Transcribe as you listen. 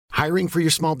Hiring for your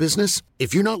small business?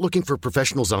 If you're not looking for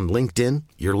professionals on LinkedIn,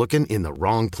 you're looking in the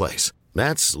wrong place.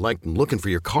 That's like looking for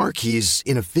your car keys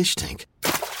in a fish tank.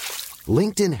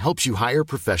 LinkedIn helps you hire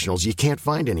professionals you can't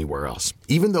find anywhere else,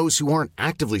 even those who aren't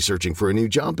actively searching for a new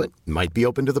job but might be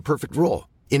open to the perfect role.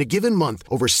 In a given month,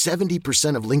 over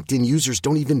 70% of LinkedIn users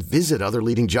don't even visit other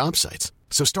leading job sites.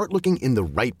 So start looking in the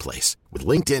right place. With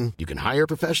LinkedIn, you can hire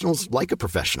professionals like a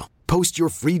professional. Post your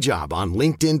free job on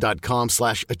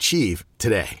linkedin.com/achieve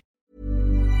today.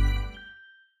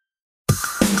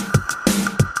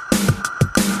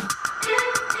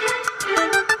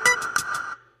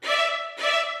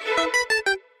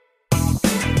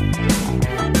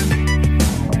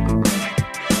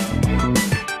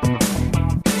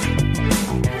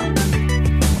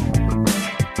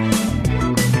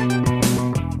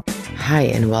 Hi,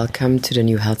 and welcome to the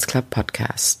New Health Club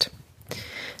podcast.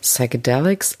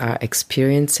 Psychedelics are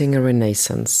experiencing a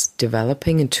renaissance,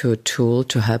 developing into a tool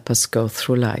to help us go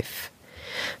through life.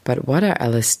 But what are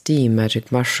LSD, magic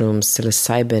mushrooms,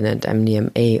 psilocybin, and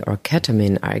MDMA or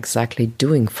ketamine are exactly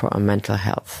doing for our mental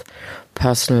health,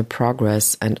 personal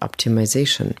progress, and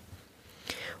optimization?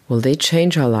 Will they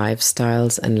change our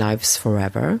lifestyles and lives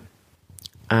forever?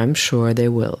 I'm sure they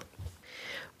will.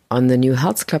 On the New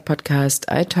Health Club podcast,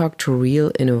 I talk to real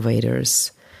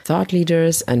innovators, thought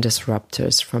leaders, and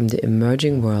disruptors from the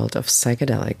emerging world of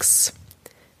psychedelics.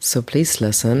 So please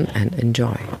listen and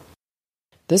enjoy.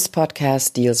 This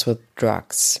podcast deals with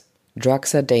drugs.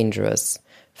 Drugs are dangerous.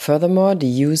 Furthermore, the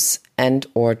use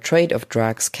and/or trade of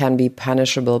drugs can be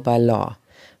punishable by law.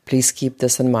 Please keep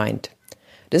this in mind.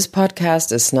 This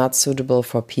podcast is not suitable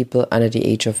for people under the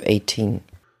age of 18.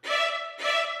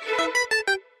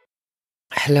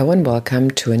 Hello and welcome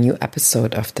to a new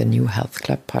episode of the New Health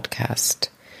Club podcast.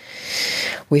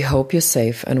 We hope you're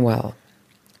safe and well.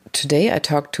 Today I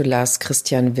talk to Lars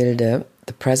Christian Wilde,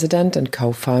 the president and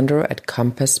co-founder at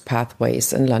Compass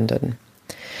Pathways in London.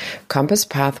 Compass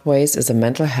Pathways is a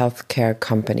mental health care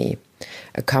company,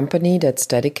 a company that's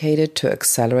dedicated to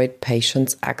accelerate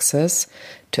patients' access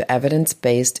to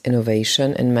evidence-based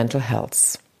innovation in mental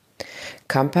health.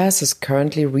 Compass is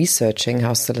currently researching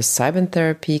how psilocybin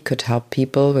therapy could help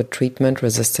people with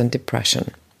treatment-resistant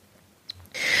depression.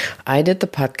 I did the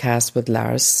podcast with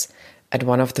Lars at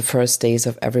one of the first days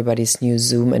of everybody's new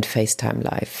Zoom and FaceTime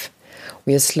live.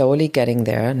 We are slowly getting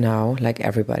there now, like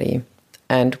everybody.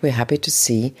 And we're happy to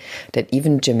see that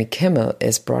even Jimmy Kimmel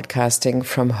is broadcasting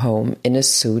from home in a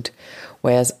suit,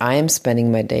 whereas I am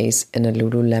spending my days in a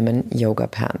Lululemon yoga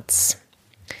pants.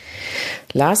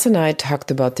 Lars and I talked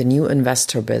about the new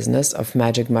investor business of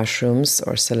magic mushrooms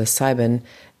or psilocybin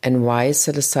and why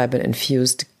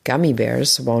psilocybin-infused gummy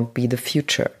bears won't be the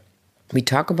future. We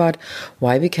talk about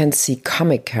why we can see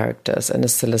comic characters in a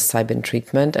psilocybin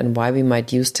treatment and why we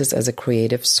might use this as a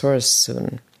creative source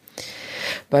soon.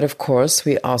 But of course,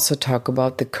 we also talk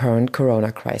about the current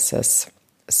corona crisis.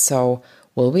 So,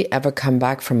 will we ever come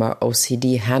back from our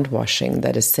OCD hand washing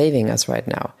that is saving us right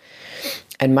now?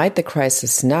 And might the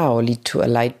crisis now lead to a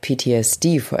light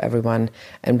PTSD for everyone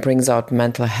and brings out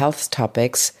mental health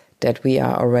topics that we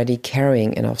are already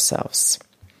carrying in ourselves?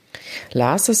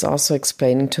 Lars is also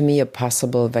explaining to me a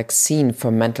possible vaccine for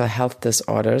mental health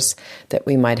disorders that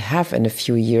we might have in a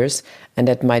few years and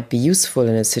that might be useful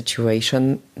in a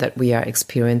situation that we are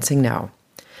experiencing now.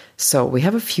 So we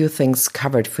have a few things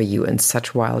covered for you in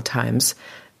such wild times.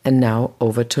 And now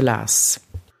over to Lars.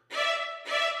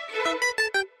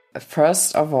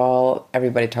 First of all,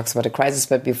 everybody talks about the crisis,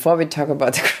 but before we talk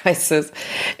about the crisis,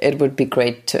 it would be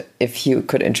great if you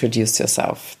could introduce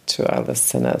yourself to our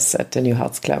listeners at the New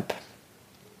Health Club.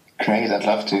 Great, I'd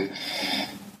love to.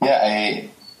 Yeah, I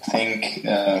think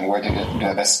where did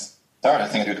I best start? I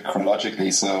think I did it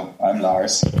chronologically. So I'm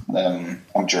Lars. I'm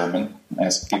German,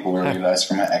 as people will realize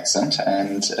from my accent,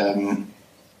 and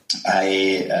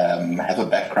I have a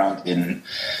background in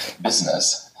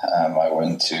business. I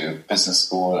went to business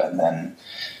school and then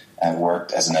I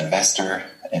worked as an investor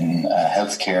in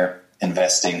healthcare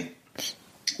investing,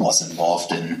 was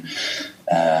involved in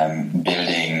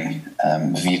building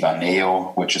Viva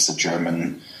Neo, which is a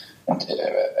German, and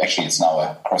actually it's now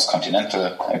a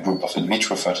cross-continental group of in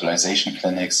vitro fertilization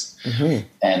clinics,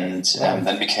 and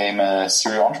then became a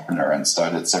serial entrepreneur and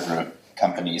started several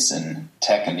companies in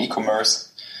tech and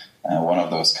e-commerce. One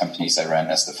of those companies I ran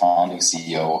as the founding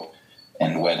CEO.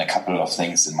 And when a couple of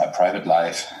things in my private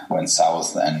life went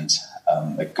south and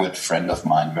a good friend of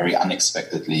mine very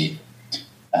unexpectedly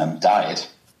died,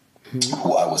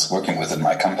 who I was working with in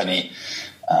my company,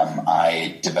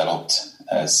 I developed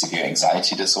a severe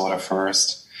anxiety disorder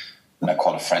first. Then I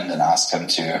called a friend and asked him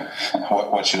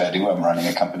what should I do? I'm running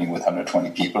a company with 120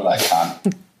 people. I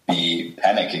can't be really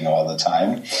panicking all the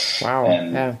time. Wow.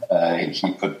 And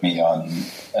he put me on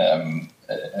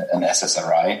an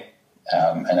SSRI.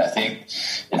 And I think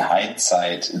in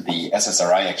hindsight, the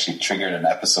SSRI actually triggered an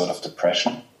episode of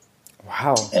depression.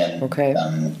 Wow. And, okay.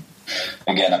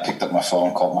 Again, I picked up my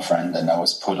phone, called my friend, and I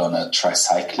was put on a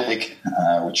tricyclic,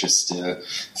 which is still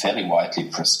fairly widely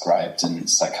prescribed in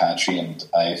psychiatry. And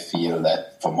I feel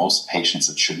that for most patients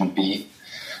it shouldn't be.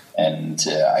 And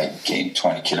I gained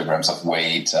 20 kilograms of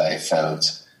weight. I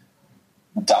felt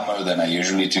dumber than I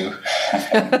usually do.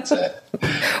 And,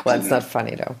 well, it's not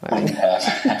funny though. Didn't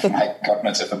have my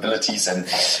cognitive abilities, and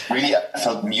really I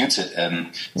felt muted.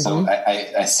 So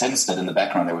I sensed that in the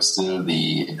background there was still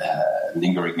the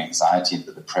lingering anxiety and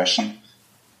the depression,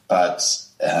 but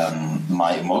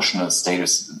my emotional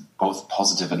status, both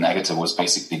positive and negative, was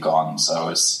basically gone. So I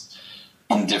was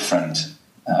indifferent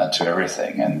to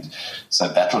everything, and so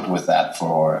I battled with that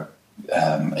for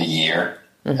a year,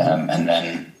 and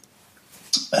then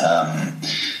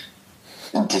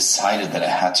decided that I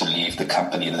had to leave the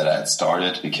company that I had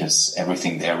started, because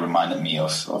everything there reminded me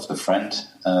of the friend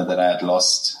that I had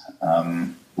lost,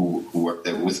 who worked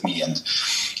there with me. And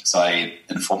so I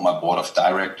informed my board of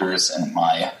directors and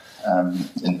my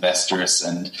investors,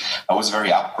 and I was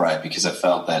very upright because I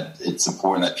felt that it's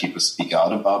important that people speak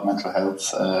out about mental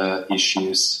health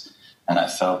issues. And I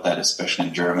felt that especially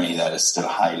in Germany, that is still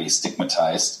highly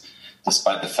stigmatized,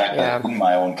 despite the fact that in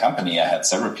my own company, I had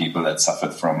several people that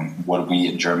suffered from what we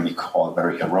in Germany call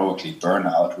very heroically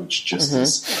burnout, which just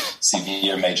is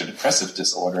severe major depressive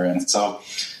disorder. And so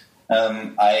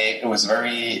I was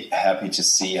very happy to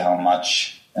see how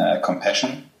much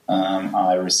compassion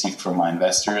I received from my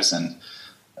investors. And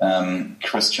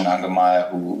Christian Angermeyer,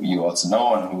 who you also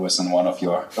know and who was in one of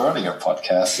your earlier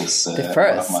podcasts, is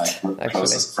one of my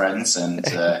closest friends, and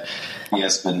he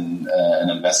has been an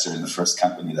investor in the first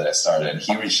company that I started. And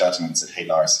he reached out to me and said, "Hey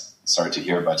Lars, sorry to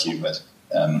hear about you, but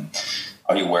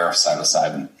are you aware of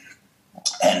psilocybin?"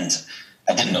 And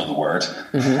I didn't know the word.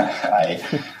 I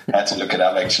had to look it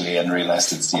up actually, and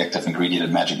realized it's the active ingredient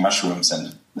in magic mushrooms.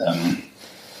 And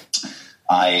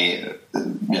I,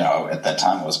 at that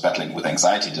time I was battling with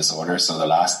anxiety disorder. So the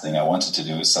last thing I wanted to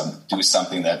do is do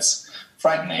something that's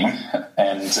frightening.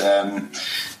 And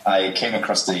I came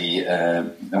across the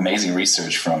amazing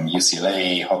research from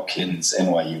UCLA, Hopkins,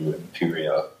 NYU,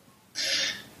 Imperial.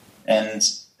 And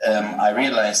I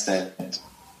realized that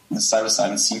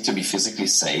psilocybin seemed to be physically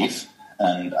safe.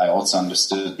 And I also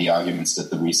understood the arguments that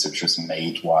the researchers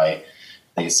made, why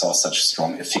they saw such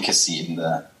strong efficacy in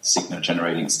the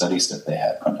signal-generating studies that they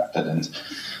had conducted. And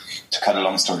to cut a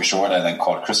long story short, I then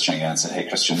called Christian again and said, "Hey,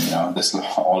 Christian, this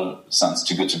all sounds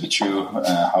too good to be true.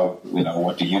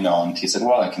 What do you know?" And he said,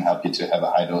 "Well, I can help you to have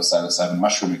a high-dose psilocybin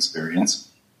mushroom experience."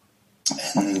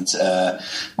 And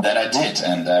that I did.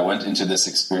 And I went into this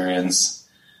experience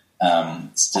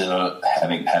still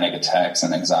having panic attacks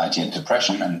and anxiety and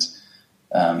depression.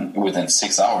 And within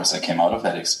 6 hours, I came out of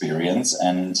that experience,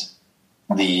 and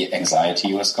the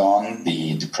anxiety was gone,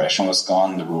 the depression was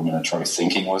gone, the ruminatory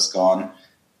thinking was gone.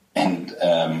 And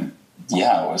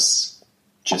I was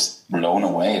just blown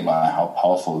away by how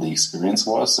powerful the experience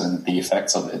was and the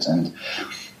effects of it. And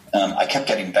I kept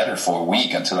getting better for a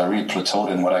week until I really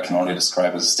plateaued in what I can only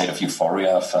describe as a state of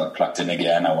euphoria. I felt plugged in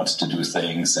again. I wanted to do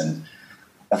things. And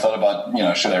I thought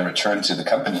about, should I return to the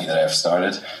company that I had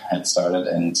started,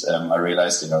 and I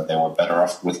realized, they were better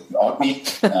off without me.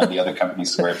 The other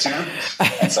companies were too,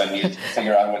 and so I needed to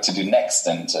figure out what to do next.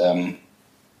 And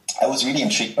I was really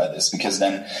intrigued by this, because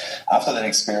then after that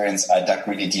experience, I dug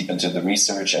really deep into the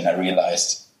research, and I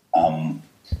realized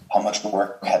how much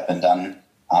work had been done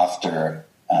after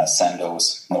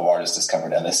Sandoz, Novartis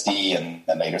discovered LSD and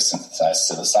then later synthesized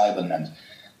psilocybin,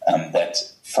 and that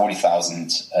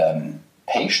 40,000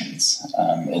 patients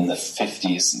in the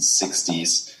 50s and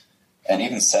 60s and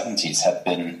even 70s had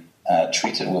been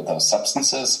treated with those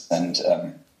substances, and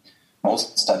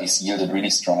most studies yielded really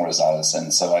strong results.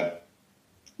 And so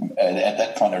at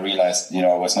that point I realized, it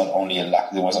was not only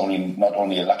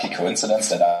a lucky coincidence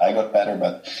that I got better,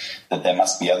 but that there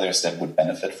must be others that would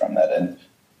benefit from that. And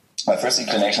my first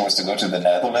inclination was to go to the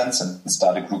Netherlands and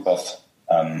start a group of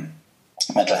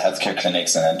mental health care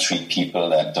clinics and then treat people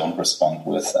that don't respond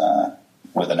with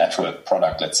a natural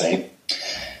product, let's say.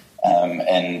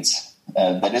 And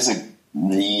that is a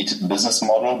neat business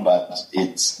model, but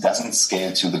it doesn't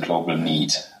scale to the global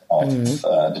need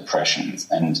of depression.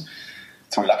 And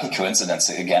through lucky coincidence,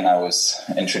 again, I was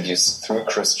introduced through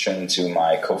Christian to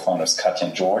my co-founders, Katja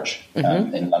and George,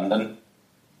 in London,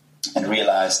 and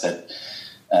realized that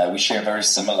we share very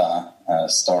similar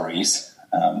stories,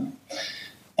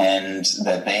 and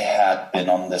that they had been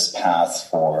on this path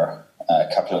for a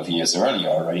couple of years earlier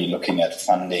already looking at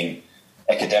funding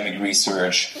academic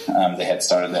research. They had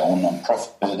started their own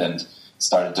nonprofit and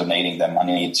started donating their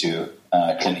money to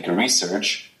clinical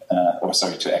research,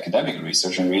 to academic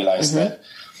research, and realized that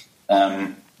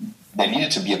there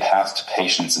needed to be a path to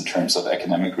patients in terms of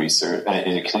academic research,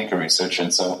 clinical research.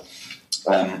 And so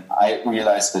I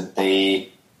realized that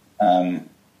they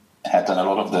had done a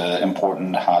lot of the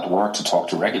important hard work to talk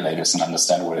to regulators and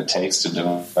understand what it takes to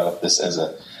develop this as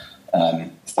a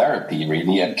therapy,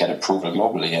 really, and get approval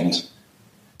globally. And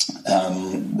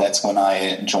that's when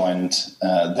I joined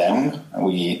them.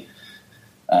 We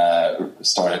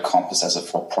started Compass as a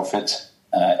for-profit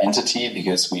entity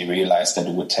because we realized that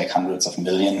it would take hundreds of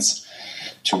millions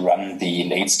to run the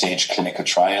late-stage clinical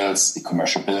trials, the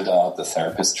commercial build-out, the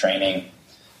therapist training,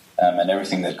 and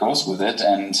everything that goes with it.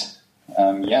 And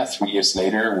 3 years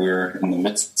later, we're in the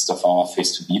midst of our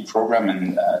phase 2B program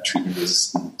in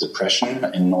treatment-resistant depression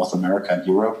in North America and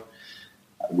Europe.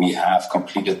 We have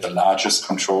completed the largest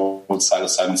controlled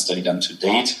psilocybin study done to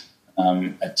date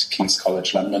at King's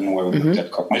College London, where we looked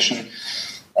at cognition,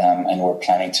 and we're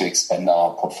planning to expand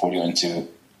our portfolio into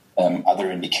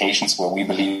other indications where we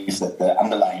believe that the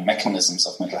underlying mechanisms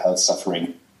of mental health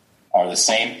suffering are the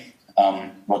same.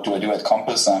 What do I do at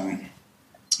Compass? I'm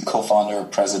co-founder,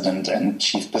 president, and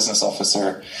chief business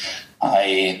officer.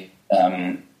 I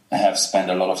have spent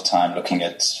a lot of time looking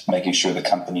at making sure the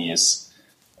company is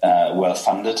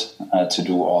well-funded to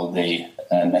do all the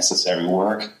necessary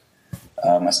work.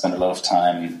 I spend a lot of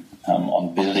time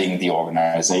on building the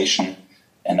organization,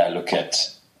 and I look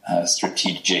at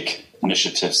strategic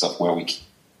initiatives of where we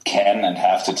can and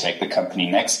have to take the company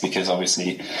next, because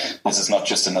obviously this is not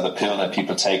just another pill that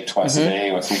people take twice a day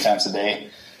or 3 times a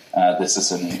day. This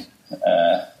is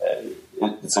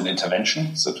it's an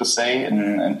intervention, so to say,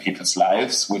 in people's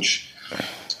lives, which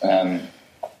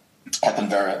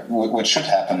should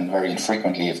happen very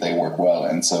infrequently if they work well.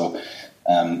 And so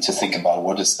to think about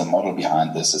what is the model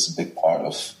behind this is a big part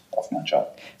of my job.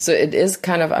 So it is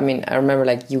kind of, I remember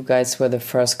like you guys were the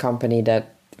first company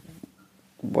that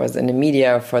was in the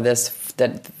media for this,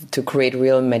 that to create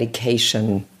real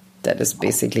medication that is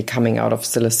basically coming out of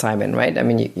psilocybin, right?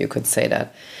 You could say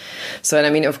that. So,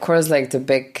 and of course, like the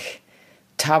big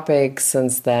topic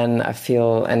since then, I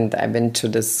feel, and I've been to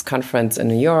this conference in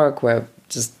New York where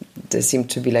just there seemed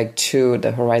to be like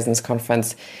the Horizons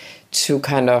conference, two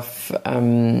kind of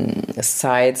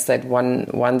sides. That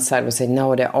one side was saying,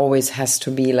 no, there always has to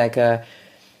be like a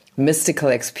mystical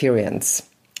experience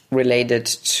related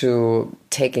to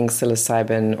taking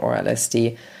psilocybin or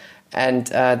LSD. And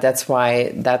that's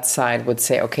why that side would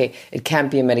say, okay, it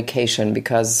can't be a medication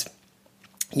because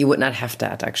you would not have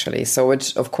that actually. So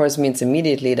which of course means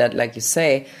immediately that, like you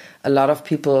say, a lot of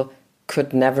people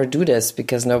could never do this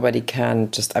because nobody can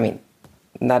just,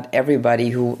 not everybody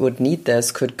who would need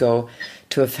this could go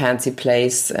to a fancy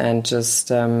place and just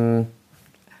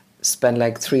spend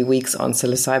like 3 weeks on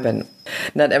psilocybin.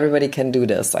 Not everybody can do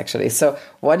this actually. So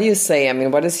what do you say?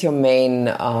 What is your main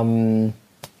argument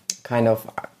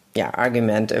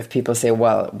if people say,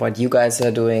 well, what you guys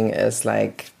are doing is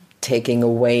like taking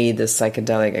away the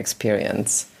psychedelic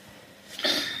experience?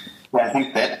 Well, I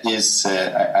think that is,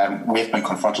 we have been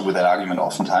confronted with that argument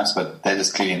oftentimes, but that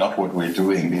is clearly not what we're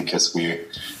doing, because we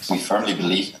firmly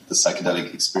believe that the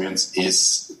psychedelic experience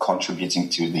is contributing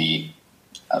to the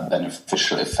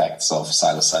beneficial effects of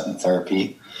psilocybin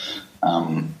therapy.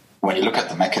 When you look at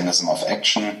the mechanism of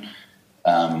action,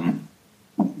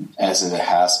 as it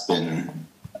has been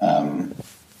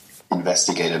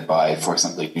investigated by, for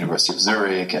example, the University of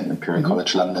Zurich and Imperial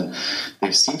College London,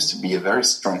 there seems to be a very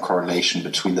strong correlation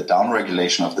between the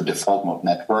downregulation of the default mode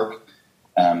network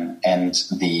and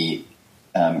the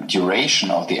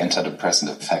duration of the antidepressant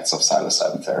effects of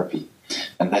psilocybin therapy.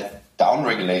 And that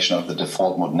downregulation of the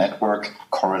default mode network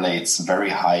correlates very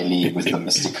highly with the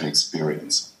mystical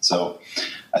experience. So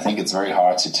I think it's very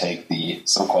hard to take the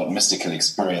so-called mystical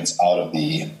experience out of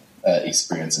the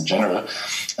experience in general.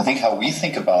 I think how we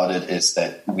think about it is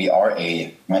that we are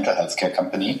a mental health care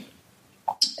company,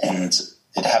 and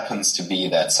it happens to be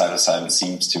that psilocybin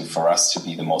seems for us to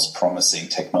be the most promising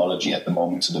technology at the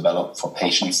moment to develop for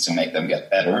patients to make them get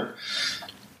better.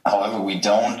 However, we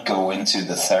don't go into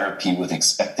the therapy with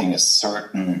expecting a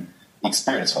certain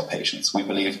experience for patients. We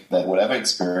believe that whatever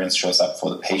experience shows up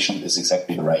for the patient is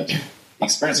exactly the right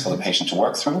experience for the patient to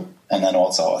work through. And then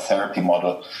also our therapy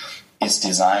model is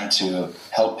designed to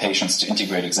help patients to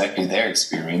integrate exactly their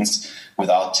experience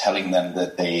without telling them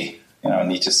that they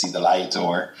need to see the light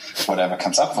or whatever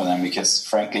comes up for them. Because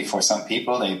frankly, for some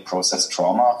people, they process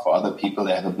trauma. For other people,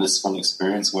 they have a blissful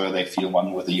experience where they feel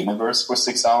one with the universe for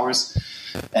 6 hours.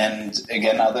 And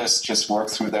again, others just work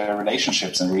through their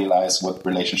relationships and realize what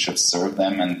relationships serve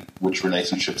them and which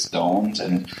relationships don't.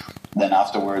 And then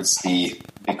afterwards, the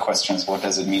big question is, what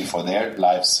does it mean for their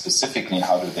lives specifically, and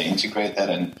how do they integrate that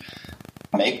and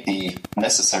make the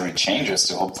necessary changes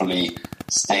to hopefully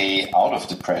stay out of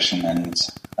depression and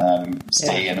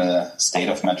stay in a state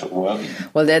of mental well-being.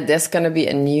 Well, there's going to be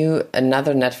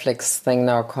another Netflix thing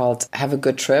now called Have a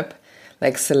Good Trip,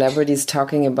 like celebrities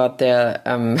talking about their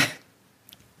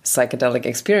psychedelic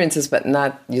experiences, but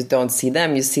you don't see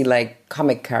them, you see like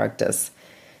comic characters.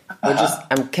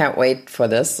 I can't wait for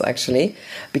this, actually,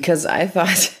 because I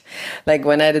thought, like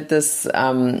when I did this,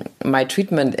 my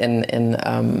treatment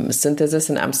in synthesis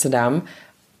in Amsterdam,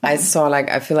 I feel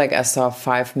like I saw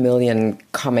 5 million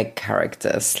comic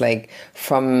characters, like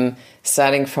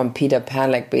starting from Peter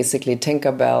Pan, like basically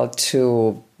Tinkerbell,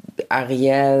 to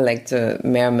Ariel, like the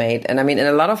mermaid. And I mean, and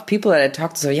a lot of people that I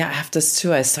talked to, I have this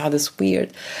too. I saw this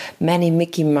weird, many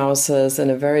Mickey Mouses in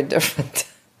a very different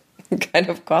kind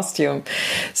of costume.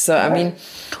 So, I mean,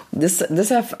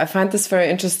 I find this very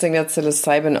interesting that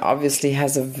psilocybin obviously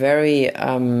has a very,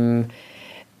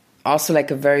 also like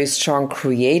a very strong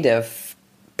creative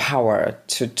power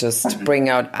to just bring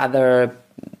out other,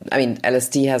 I mean,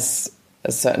 LSD has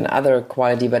a certain other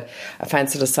quality, but I find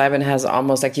psilocybin has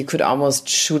almost like you could almost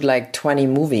shoot like 20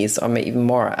 movies or maybe even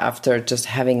more after just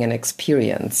having an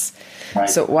experience. Right.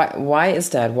 So why is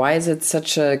that? Why is it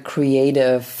such a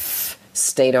creative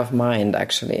state of mind,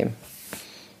 actually?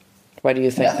 What do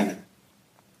you think? Yeah,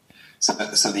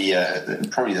 so the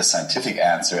probably the scientific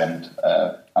answer, and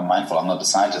I'm mindful I'm not a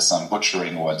scientist, so I'm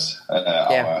butchering what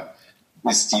our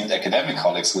esteemed academic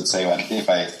colleagues would say. If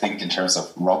I think in terms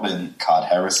of Robin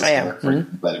Card-Harris's work, for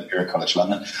example, at Imperial College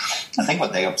London, I think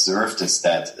what they observed is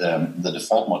that the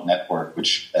default mode network,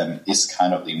 which is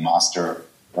kind of the master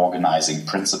organizing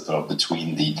principle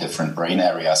between the different brain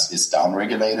areas, is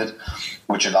downregulated,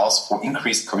 which allows for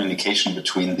increased communication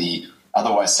between the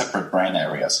otherwise separate brain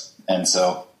areas. And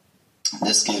so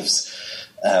this gives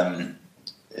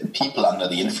people under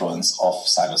the influence of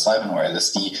psilocybin or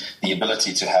LSD the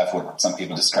ability to have what some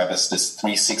people describe as this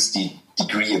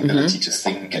 360-degree ability to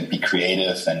think and be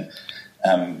creative. And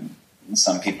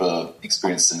some people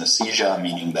experience synesthesia,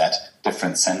 meaning that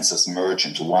different senses merge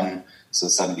into one. So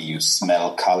suddenly you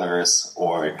smell colors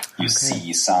or you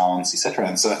see sounds, etc.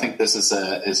 And so I think this is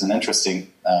an interesting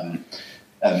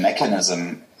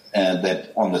mechanism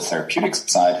that on the therapeutic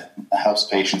side helps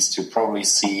patients to probably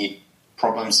see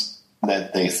problems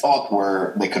that they thought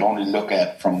they could only look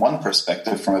at from one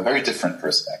perspective, from a very different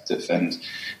perspective, and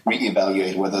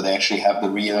reevaluate whether they actually have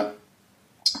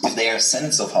if their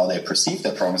sense of how they perceive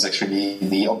their problem is actually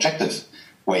the objective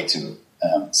way to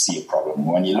see a problem.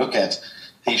 When you look at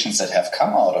patients that have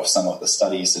come out of some of the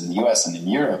studies in the US and in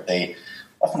Europe, they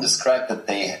often describe that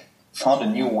they found a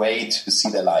new way to see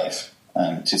their life,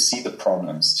 to see the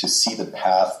problems, to see the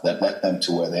path that led them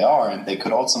to where they are. And they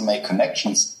could also make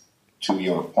connections to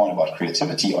your point about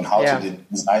creativity on how to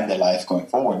design their life going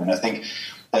forward. And I think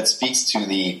that speaks to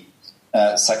the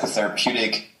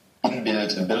psychotherapeutic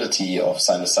inbuilt ability of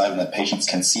psilocybin, that patients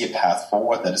can see a path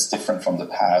forward that is different from the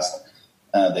past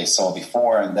they saw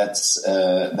before, and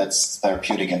that's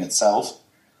therapeutic in itself.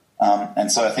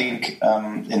 And so I think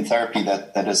in therapy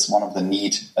that is one of the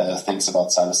neat things about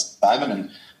psilocybin. And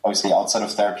obviously outside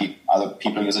of therapy, other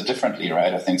people use it differently,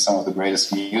 right? I think some of the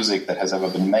greatest music that has ever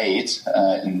been made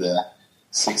in the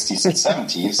 60s and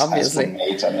 70s has been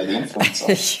made under the influence of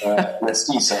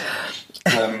LSD. So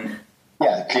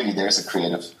clearly there's a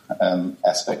creative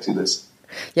aspect to this.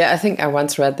 Yeah, I think I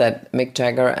once read that Mick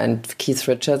Jagger and Keith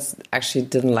Richards actually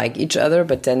didn't like each other,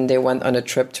 but then they went on a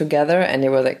trip together and they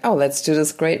were like, oh, let's do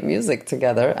this great music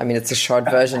together. I mean, it's a short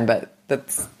version, but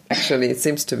that's actually, it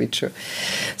seems to be true.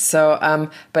 So,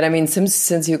 but I mean,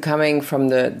 since you're coming from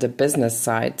the business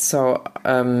side, so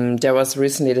there was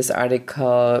recently this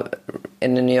article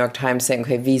in the New York Times saying,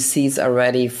 okay, VCs are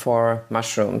ready for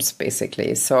mushrooms,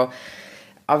 basically. So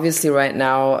obviously right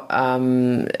now,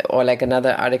 or like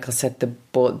another article said,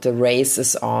 the race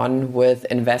is on with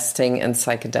investing in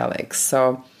psychedelics.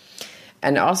 So,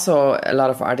 and also a lot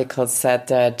of articles said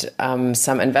that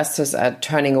some investors are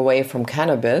turning away from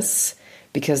cannabis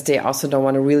because they also don't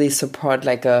want to really support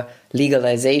like a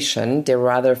legalization. They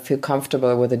rather feel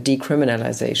comfortable with a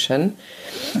decriminalization.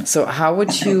 So how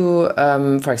would you,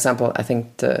 for example, I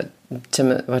think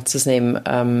what's his name?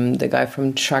 The guy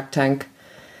from Shark Tank.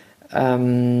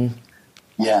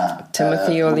 Yeah.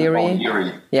 Timothy O'Leary?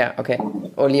 O'Leary. Yeah, okay.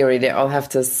 O'Leary, they all have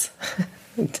this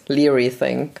Leary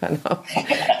thing, kind of.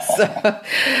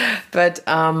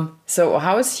 So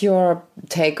how is your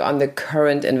take on the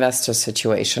current investor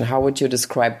situation? How would you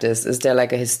describe this? Is there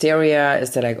like a hysteria?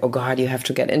 Is there like, oh God, you have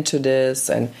to get into this?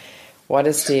 And what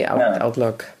is the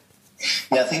outlook?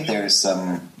 Yeah, I think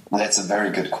that's a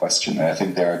very good question. I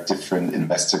think there are different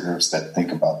investor groups that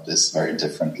think about this very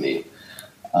differently.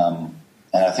 And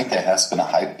I think there has been a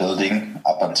hype building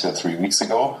up until 3 weeks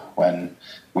ago when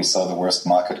we saw the worst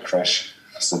market crash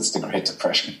since the Great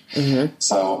Depression. Mm-hmm.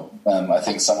 So I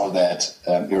think some of that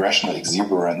irrational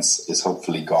exuberance is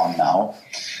hopefully gone now.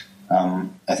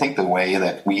 I think the way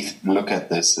that we look at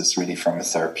this is really from a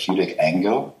therapeutic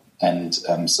angle. And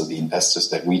so the investors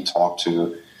that we talk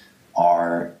to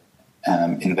are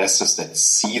investors that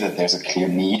see that there's a clear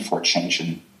need for a change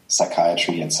in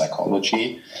psychiatry and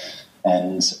psychology,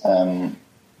 and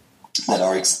that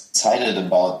are excited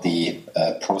about the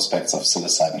prospects of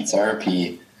psilocybin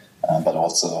therapy, but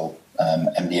also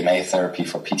MDMA therapy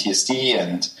for PTSD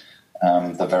and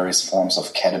the various forms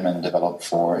of ketamine developed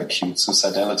for acute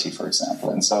suicidality, for example.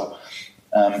 And so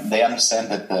they understand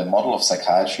that the model of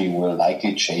psychiatry will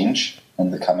likely change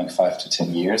in the coming 5 to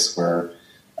 10 years, where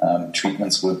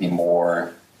treatments will be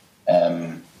more,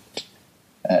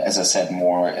 as I said,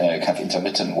 more kind of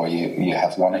intermittent, where you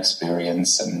have one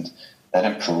experience and that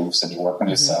improves and you work on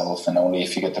yourself, and only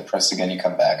if you get depressed again you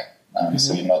come back.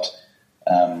 So you're not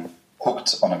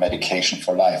hooked on a medication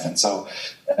for life. And so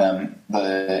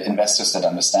the investors that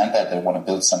understand that, they want to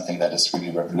build something that is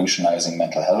really revolutionizing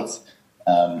mental health.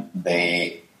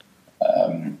 They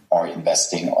are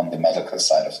investing on the medical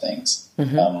side of things.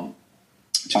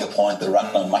 To the point, the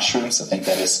run on mushrooms, I think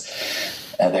that is,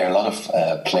 there are a lot of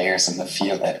players in the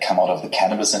field that come out of the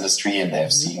cannabis industry, and they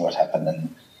have seen what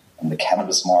happened in the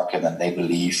cannabis market, and they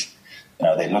believe,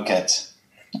 they look at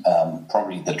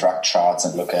probably the drug charts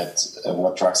and look at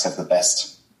what drugs have the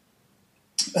best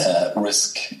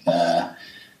risk or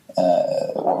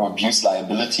abuse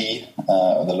liability,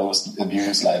 or the lowest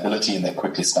abuse liability, and they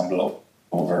quickly stumble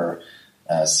over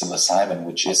psilocybin,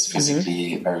 which is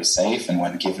physically very safe, and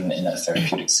when given in a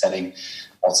therapeutic setting,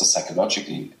 also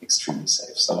psychologically extremely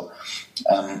safe. So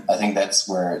I think that's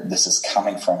where this is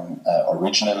coming from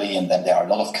originally, and then there are a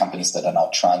lot of companies that are now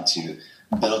trying to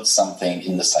build something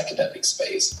in the psychedelic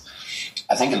space.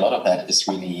 I think a lot of that is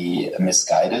really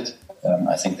misguided.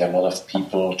 I think there are a lot of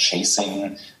people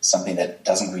chasing something that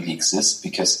doesn't really exist,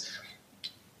 because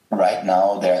right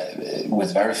now,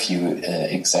 with very few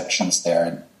exceptions, there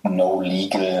are no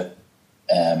legal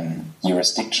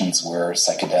jurisdictions where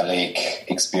psychedelic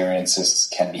experiences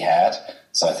can be had.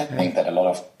 So I think that a lot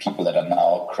of people that are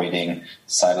now creating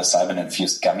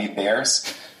psilocybin-infused gummy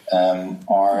bears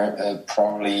are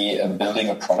probably building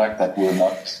a product that will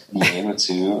not be able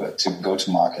to go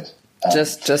to market.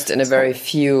 Just in a very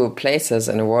few places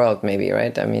in the world, maybe,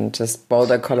 right? I mean, just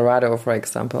Boulder, Colorado, for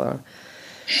example.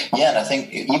 Yeah, and I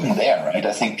think even there, right,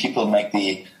 I think people make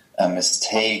the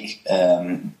mistake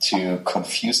to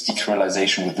confuse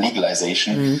decriminalization with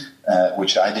legalization,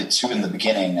 which I did too in the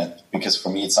beginning, because for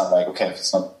me it sounded like, okay, if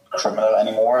it's not criminal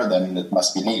anymore, then it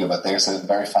must be legal. But there's a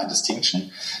very fine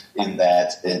distinction in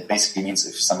that it basically means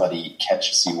if somebody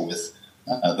catches you with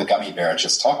the gummy bear I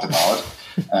just talked about,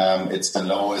 it's the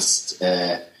lowest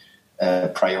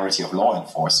priority of law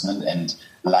enforcement, and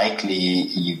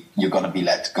likely you're going to be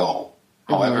let go.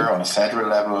 However, on a federal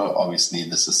level, obviously,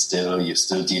 you're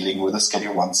still dealing with a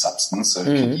Schedule 1 substance, so it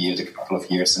could yield a couple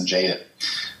of years in jail.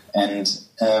 And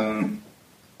I'm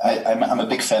a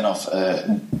big fan of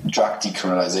drug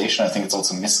decriminalization. I think it's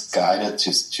also misguided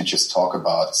to just talk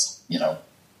about,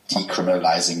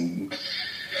 decriminalizing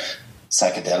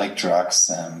psychedelic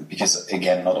drugs, because,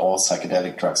 again, not all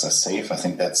psychedelic drugs are safe. I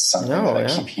think that's something I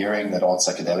keep hearing, that all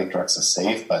psychedelic drugs are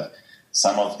safe, but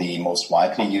some of the most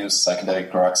widely used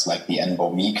psychedelic drugs, like the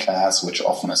NBOMe class, which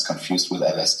often is confused with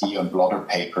LSD on blotter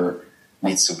paper,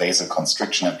 leads to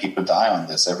vasoconstriction, and people die on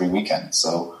this every weekend.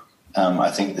 So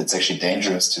I think it's actually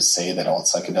dangerous to say that all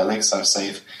psychedelics are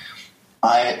safe.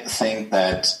 I think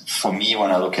that, for me,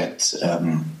 when I look at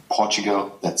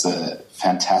Portugal, that's a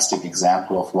fantastic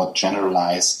example of what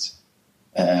generalized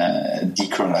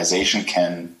decriminalization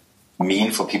can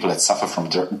mean for people that suffer from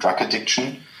drug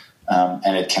addiction.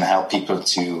 And it can help people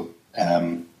to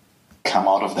come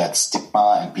out of that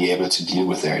stigma and be able to deal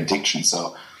with their addiction.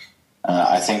 So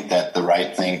I think that the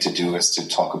right thing to do is to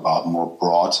talk about more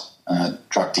broad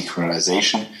drug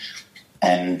decriminalization.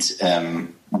 And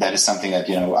that is something that,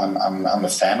 I'm a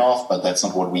fan of, but that's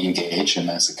not what we engage in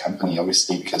as a company,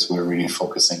 obviously, because we're really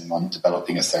focusing on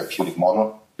developing a therapeutic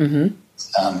model.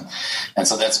 And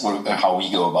so that's how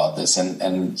we go about this.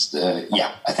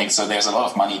 I think so. There's a lot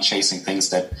of money chasing things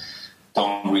that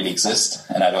don't really exist,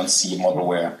 and I don't see a model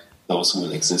where those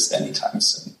will exist anytime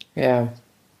soon. Yeah.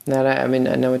 No, I mean,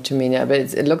 I know what you mean. Yeah, but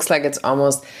it looks like it's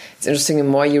interesting. The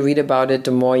more you read about it,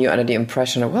 the more you're under the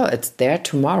impression of, well, it's there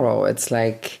tomorrow. It's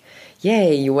like,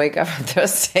 yay, you wake up on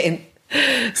Thursday and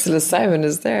psilocybin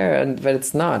is there, but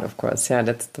it's not, of course. Yeah,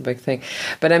 that's the big thing.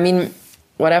 But I mean,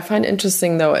 what I find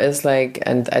interesting though is like,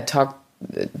 and I talked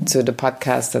to the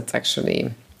podcast that's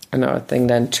actually another thing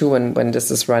then too, when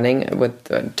this is running,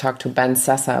 talked to Ben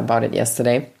Sessa about it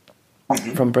yesterday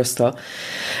from Bristol.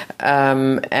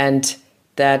 And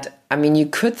that, I mean, you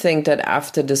could think that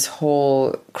after this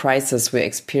whole crisis we're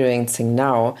experiencing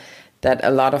now, that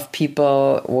a lot of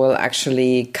people will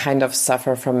actually kind of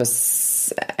suffer from a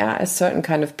certain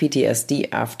kind of PTSD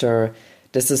after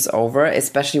this is over,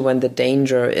 especially when the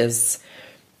danger is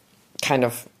kind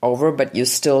of over, but you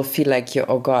still feel like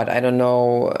oh God, I don't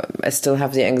know, I still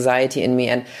have the anxiety in me.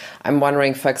 And I'm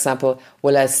wondering, for example,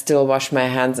 will I still wash my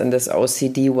hands in this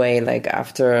OCD way, like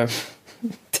after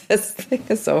this thing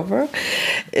is over?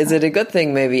 Is it a good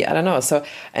thing? Maybe, I don't know. So,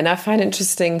 and I find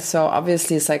interesting. So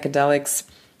obviously psychedelics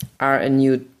are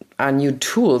new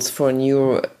tools for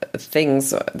new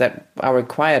things that are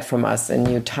required from us in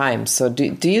new times. So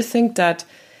do you think that,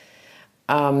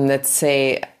 let's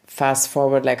say, fast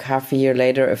forward like half a year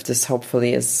later, if this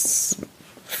hopefully is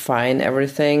fine,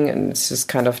 everything, and it's just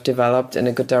kind of developed in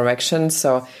a good direction.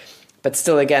 So, but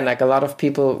still, again, like a lot of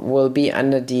people will be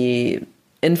under the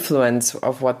influence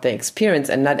of what they experience,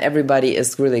 and not everybody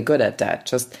is really good at that.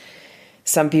 Just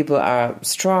some people are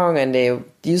strong and they're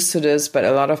used to this, but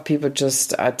a lot of people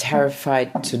just are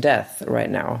terrified to death right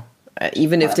now,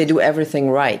 even if they do everything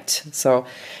right. So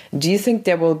do you think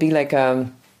there will be like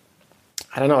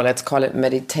I don't know, let's call it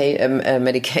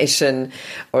medication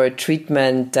or a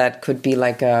treatment that could be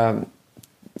like a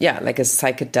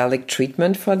psychedelic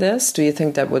treatment for this? Do you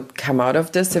think that would come out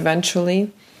of this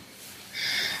eventually?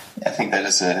 I think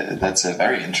that's a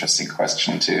very interesting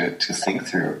question to think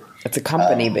through. It's a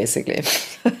company, basically.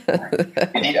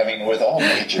 Indeed, I mean, with all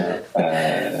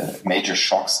major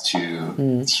shocks to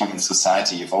human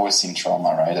society, you've always seen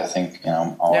trauma, right? I think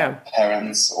our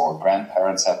parents or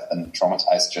grandparents have been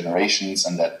traumatized generations,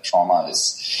 and that trauma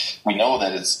we know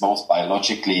that it's both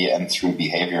biologically and through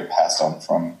behavior passed on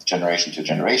from generation to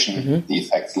generation. Mm-hmm. The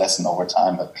effects lessen over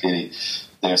time, but clearly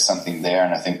there's something there,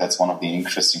 and I think that's one of the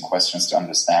interesting questions to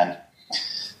understand.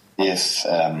 If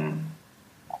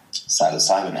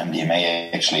psilocybin,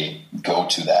 MDMA actually go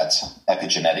to that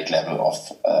epigenetic level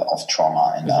of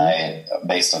trauma, and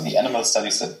based on the animal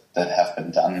studies that have been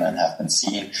done and have been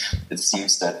seen, it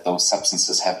seems that those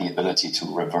substances have the ability to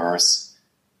reverse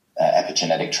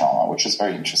epigenetic trauma, which is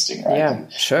very interesting, right? Yeah,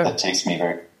 and sure. That takes me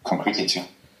very concretely to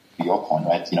your point,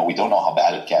 right? We don't know how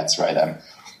bad it gets, right?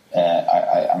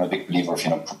 I'm a big believer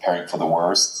of preparing for the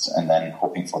worst and then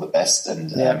hoping for the best,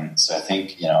 and so I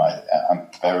think I'm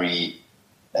very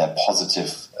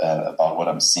positive about what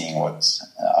I'm seeing, what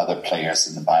other players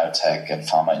in the biotech and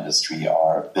pharma industry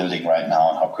are building right now,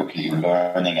 and how quickly you're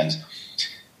learning, and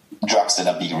drugs that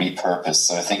are being repurposed.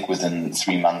 So I think within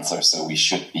 3 months or so we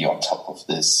should be on top of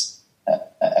this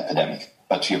epidemic.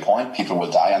 But to your point, people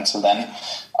will die until then.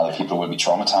 Other people will be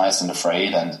traumatized and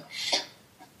afraid, and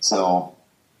so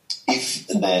if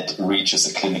that reaches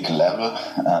a clinical level,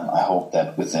 I hope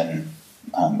that within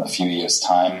a few years'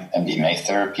 time, MDMA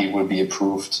therapy will be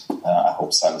approved. I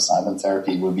hope psilocybin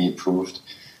therapy will be approved,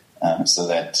 so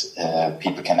that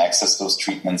people can access those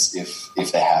treatments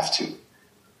if they have to.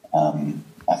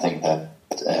 I think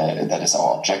that is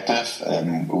our objective.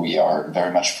 We are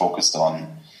very much focused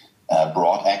on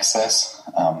broad access.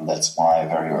 That's why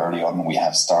very early on we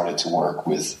have started to work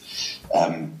with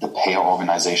the payer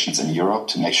organizations in Europe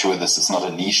to make sure this is not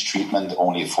a niche treatment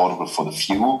only affordable for the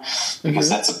few, because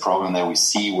that's a problem that we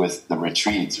see with the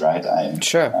retreats, right? I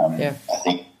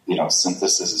think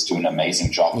Synthesis is doing an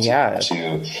amazing job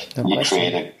to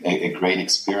create a great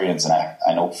experience, and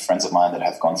I know friends of mine that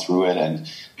have gone through it and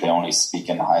they only speak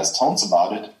in the highest tones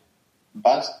about it,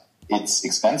 but it's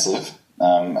expensive.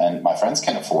 And my friends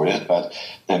can afford it, but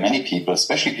there are many people,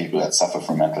 especially people that suffer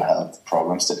from mental health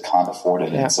problems, that can't afford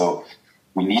it. Yeah. And so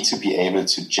we need to be able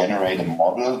to generate a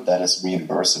model that is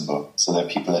reimbursable so that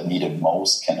people that need it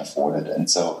most can afford it. And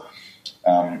so,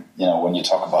 when you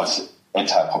talk about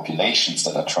entire populations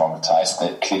that are traumatized,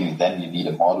 that clearly then you need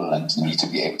a model and you need to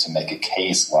be able to make a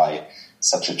case why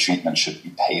such a treatment should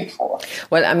be paid for.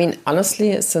 Well, I mean,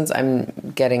 honestly, since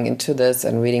I'm getting into this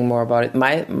and reading more about it,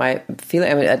 my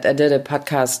feeling, I did a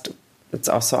podcast, it's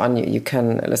also on, you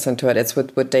can listen to it. It's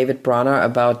with David Bronner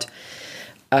about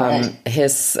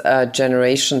his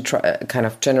generational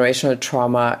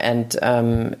trauma and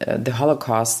the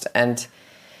Holocaust. And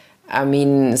I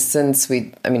mean, since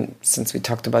we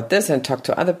talked about this and talked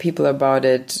to other people about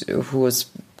it whose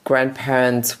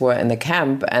grandparents were in the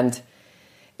camp, and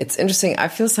it's interesting. I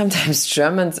feel sometimes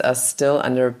Germans are still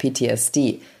under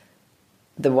PTSD,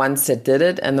 the ones that did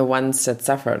it and the ones that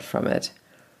suffered from it.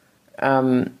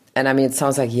 And I mean, it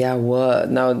sounds like,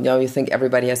 now you think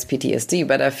everybody has PTSD,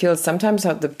 but I feel sometimes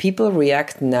how the people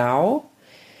react now,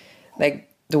 like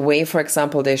the way, for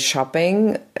example, they're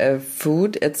shopping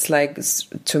food, it's like,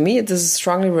 to me, this is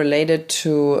strongly related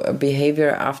to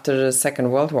behavior after the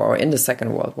Second World War or in the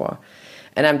Second World War.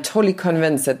 And I'm totally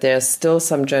convinced that there's still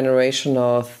some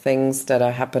generational things that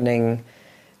are happening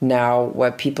now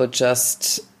where people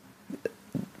just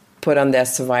put on their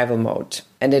survival mode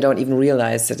and they don't even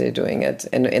realize that they're doing it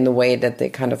in the way that they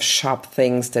kind of shop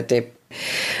things that they...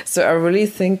 So I really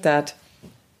think that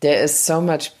there is so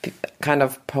much kind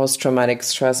of post-traumatic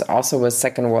stress also with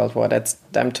Second World War.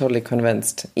 I'm totally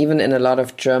convinced. Even in a lot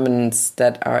of Germans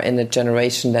that are in a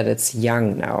generation that it's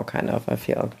young now, kind of, I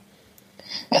feel.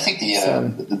 I think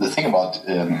the thing about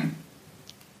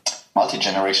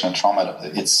multi-generational trauma,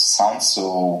 it sounds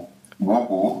so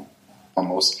woo-woo for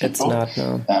most people. It's not,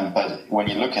 no. But when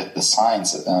you look at the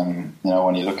science, when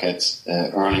you look at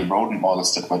early rodent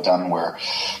models that were done, where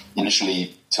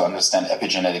initially to understand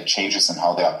epigenetic changes and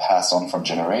how they are passed on from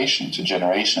generation to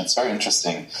generation, it's very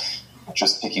interesting.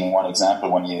 Just picking one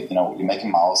example, when you make a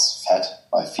mouse fat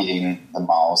by feeding the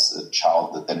mouse a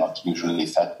child that they're not usually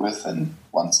fed with, and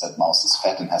once that mouse is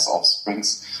fat and has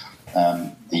offsprings,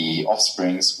 the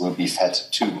offsprings will be fat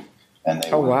too. And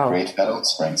they will create fat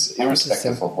offsprings,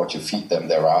 irrespective of what you feed them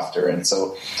thereafter. And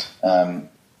so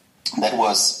that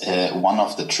was one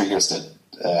of the triggers that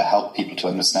helped people to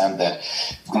understand that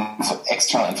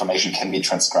external information can be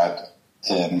transcribed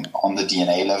on the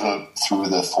DNA level through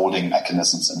the folding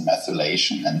mechanisms and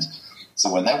methylation. And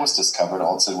so when that was discovered,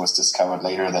 also it was discovered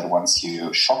later that once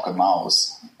you shock a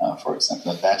mouse, for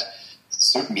example, that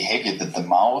certain behavior that the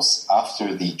mouse,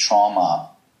 after the trauma,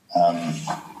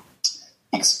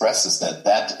 expresses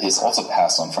that is also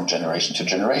passed on from generation to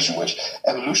generation, which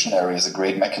evolutionary is a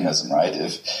great mechanism, right?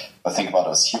 If I think about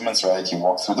us humans, right, you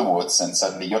walk through the woods and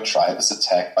suddenly your tribe is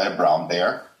attacked by a brown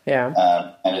bear,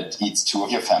 and it eats two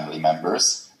of your family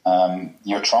members.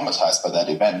 You're traumatized by that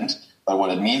event, but what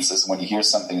it means is when you hear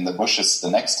something in the bushes the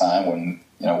next time, when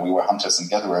we were hunters and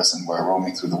gatherers and were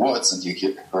roaming through the woods, and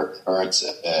you heard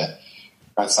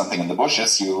something in the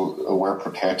bushes, you were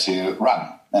prepared to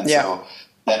run, and so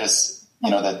that is.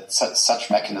 That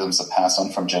such mechanisms are passed on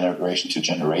from generation to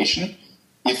generation.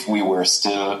 If we were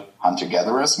still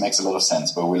hunter-gatherers, makes a lot of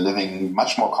sense, but we're living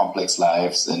much more complex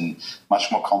lives in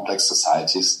much more complex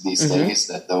societies these days,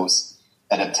 that those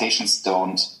adaptations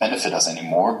don't benefit us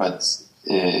anymore, but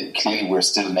clearly we're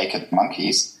still naked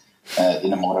monkeys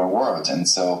in a modern world. And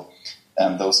so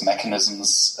those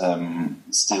mechanisms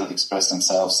still express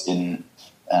themselves in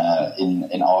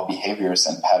our behaviors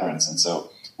and patterns. And so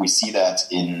we see that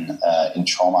in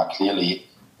trauma clearly,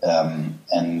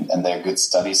 and there are good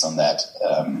studies on that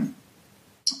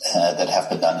that have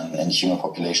been done in human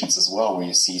populations as well, where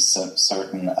you see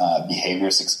certain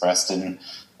behaviors expressed in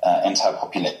entire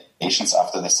populations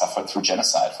after they suffered through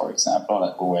genocide, for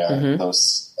example, where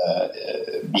those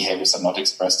behaviors are not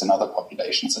expressed in other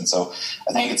populations. And so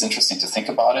I think it's interesting to think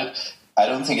about it. I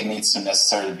don't think it needs to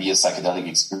necessarily be a psychedelic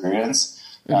experience.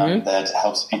 That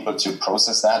helps people to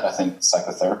process that. I think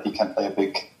psychotherapy can play a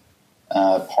big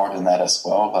part in that as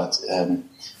well, but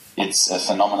it's a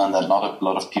phenomenon that not a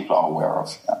lot of people are aware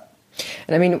of.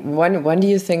 And I mean, when do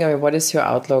you think, what is your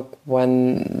outlook?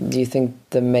 When do you think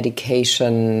the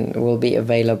medication will be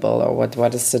available, or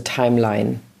what is the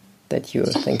timeline that you're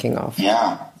thinking of?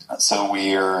 Yeah, so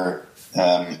we're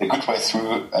a good way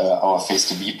through our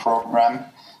phase 2B program,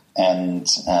 and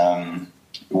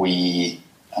we...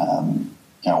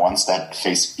 once that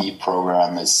phase B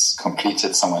program is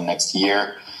completed somewhere next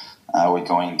year, we're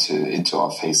going into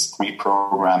our phase 3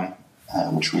 program,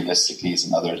 which realistically is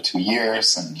another 2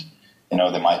 years. And,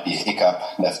 there might be a hiccup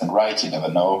left and right. You never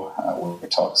know.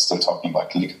 We're still talking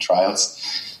about clinical trials.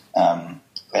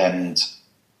 And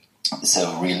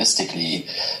so realistically,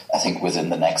 I think within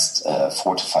the next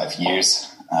 4 to 5 years,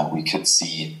 we could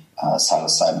see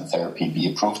psilocybin therapy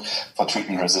be approved for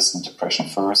treatment-resistant depression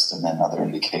first, and then other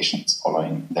indications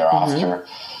following thereafter.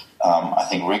 I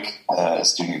think Rick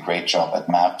is doing a great job at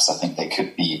MAPS. I think they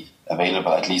could be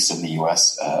available, at least in the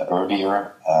US,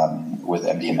 earlier with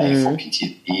MDMA for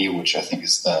PTSD, which I think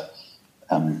is the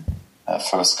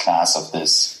first class of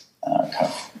this kind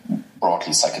of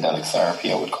broadly psychedelic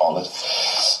therapy, I would call it.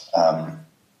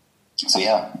 So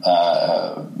yeah,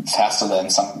 faster than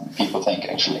some people think,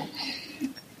 actually.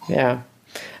 Yeah.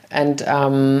 And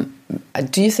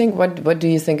do you think, what do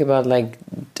you think about, like,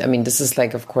 I mean, this is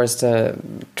like, of course, the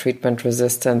treatment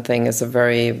resistant thing is a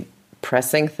very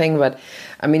pressing thing, but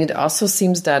I mean, it also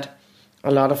seems that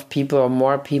a lot of people, or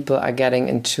more people, are getting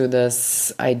into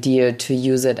this idea to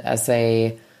use it as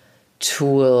a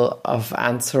tool of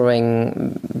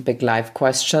answering big life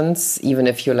questions, even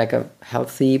if you're like a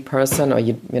healthy person or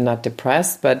you're not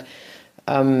depressed, but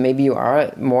maybe you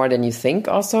are more than you think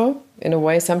also, in a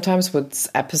way, sometimes, with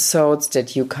episodes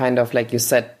that you kind of, like you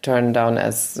said, play down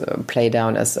as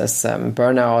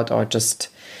burnout or just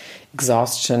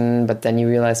exhaustion, but then you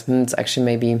realize it's actually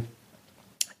maybe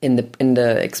in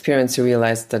the experience you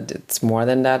realize that it's more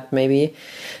than that, maybe.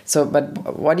 So,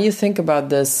 but what do you think about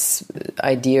this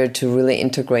idea to really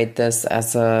integrate this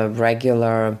as a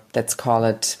regular, let's call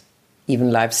it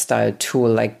even lifestyle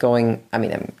tool, like going, I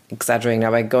mean, I'm exaggerating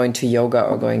now, like going to yoga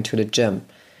or going to the gym?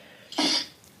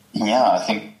 Yeah, I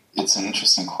think it's an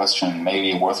interesting question.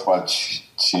 Maybe worthwhile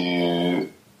to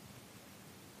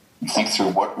think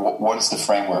through what is the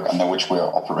framework under which we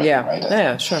are operating, right?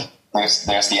 Yeah, sure. There's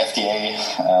the FDA,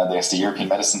 there's the European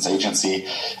Medicines Agency,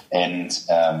 and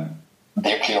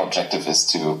their clear objective is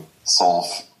to solve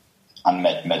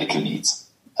unmet medical needs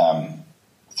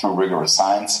through rigorous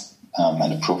science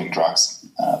and improving drugs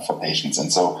for patients.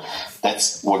 And so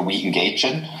that's what we engage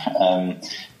in.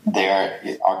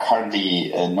 There are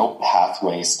currently no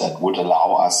pathways that would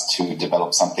allow us to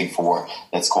develop something for,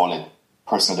 let's call it,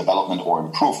 personal development or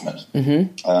improvement.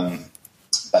 Mm-hmm.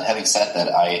 But having said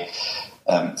that, I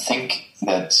think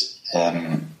that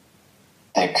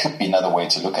there could be another way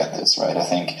to look at this, right? I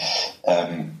think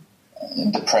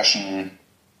depression,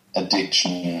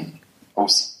 addiction,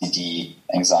 OCD,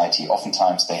 anxiety,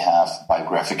 oftentimes they have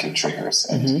biographical triggers,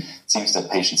 and it seems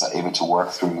that patients are able to work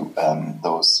through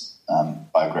those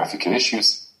biographical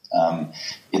issues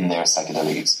in their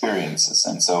psychedelic experiences.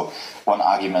 And so one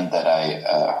argument that I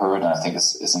heard, and I think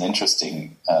is an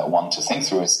interesting one to think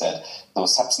through, is that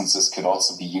those substances could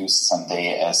also be used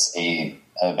someday as a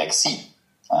vaccine,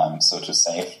 so to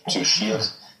say, to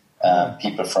shield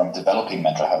people from developing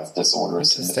mental health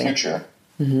disorders in the future,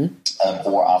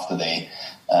 or after they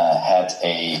had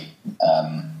a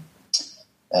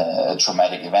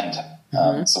traumatic event.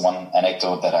 So one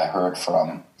anecdote that I heard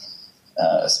from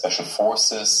a special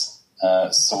forces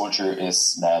soldier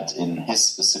is that in his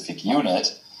specific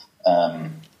unit,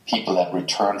 people that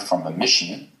returned from a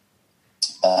mission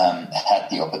had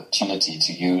the opportunity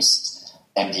to use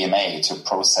MDMA to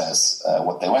process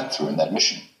what they went through in that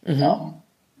mission.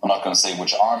 I'm not going to say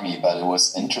which army, but it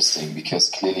was interesting because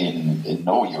clearly in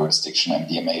no jurisdiction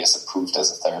MDMA is approved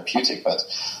as a therapeutic, but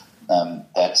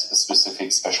that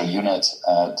specific special unit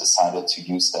decided to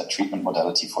use that treatment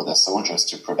modality for their soldiers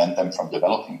to prevent them from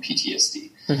developing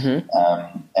PTSD.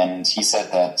 And he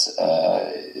said that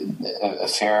a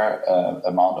fair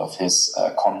amount of his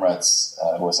comrades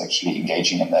was actually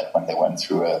engaging in that when they went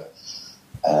through a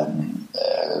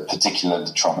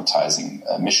particularly traumatizing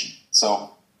mission.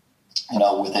 So,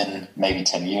 within maybe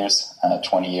 10 years,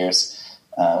 20 years,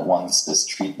 once this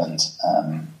treatment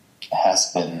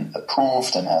has been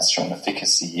approved and has shown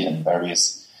efficacy in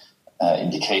various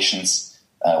indications,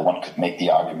 one could make the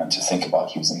argument to think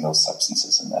about using those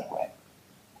substances in that way.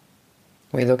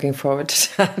 We're looking forward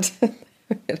to that.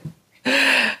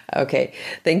 Okay,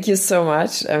 thank you so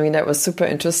much. I mean, that was super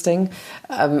interesting.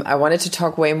 I wanted to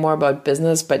talk way more about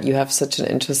business, but you have such an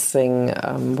interesting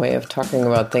way of talking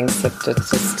about things that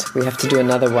just we have to do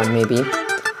another one maybe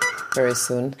very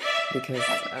soon because